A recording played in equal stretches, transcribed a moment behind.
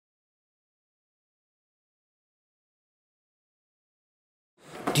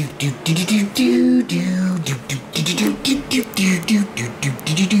You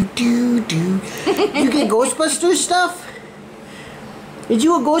get Ghostbusters stuff? Is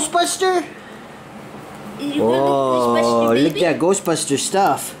you a Ghostbuster? Oh, look at that Ghostbuster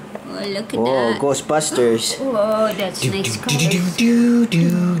stuff. Oh, look at that. Oh, Ghostbusters. Oh, that's nice colors.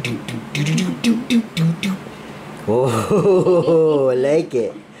 Oh, I like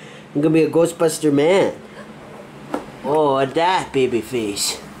it. I'm gonna be a Ghostbuster man. Oh, that baby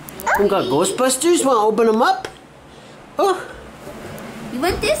face. You got Ghostbusters? Wanna open them up? Oh. You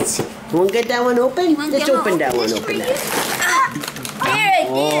want this? You wanna get that one open? Let's open that one. Open that. There, I did.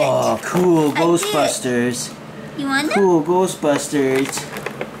 Oh, cool Ghostbusters. You want that? Cool Ghostbusters.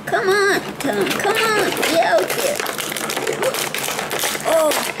 Come on. Get out there.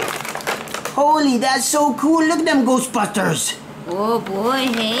 Oh. Holy, that's so cool. Look at them Ghostbusters. Oh boy,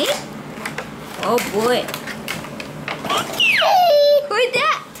 hey? Oh boy. Who's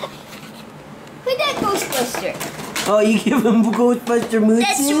that? Who's that Ghostbuster? Oh, you give him Ghostbuster mooses?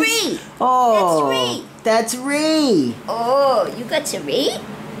 That's Ray. Oh, that's Ray. Oh, you got some Ray?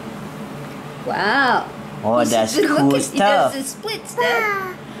 Wow. Oh, that's cool stuff. He does the split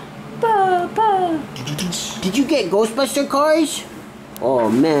stuff. Did you get Ghostbuster cars? Oh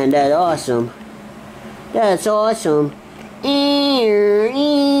man, that's awesome. That's awesome.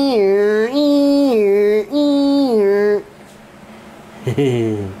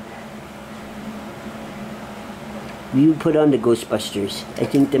 You put on the Ghostbusters. I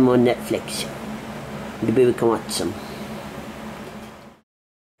think them on Netflix. The baby can watch some.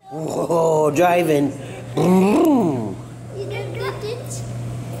 Oh, driving. You don't got it?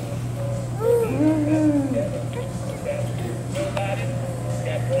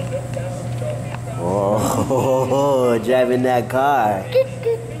 Oh, driving that car.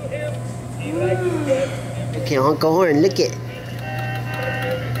 Okay, honk a horn. Look it.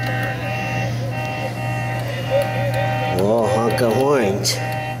 Oh, honk a horns.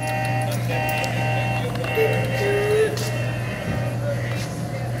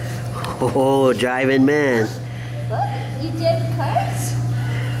 Oh, driving man. What? You drive cars?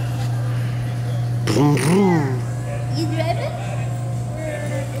 Vroom, vroom. You drive it?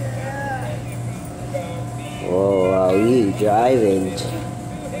 Oh, wow, you driving.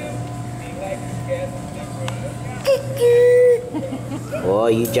 Oh,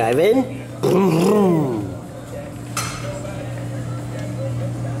 you driving? Vroom, vroom.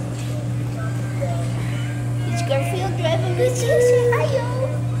 Is Garfield driving with you? Say hi-yo.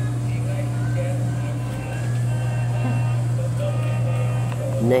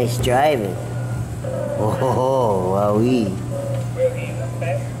 Nice driving. Oh, wowee.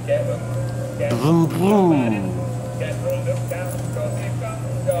 Vroom, vroom.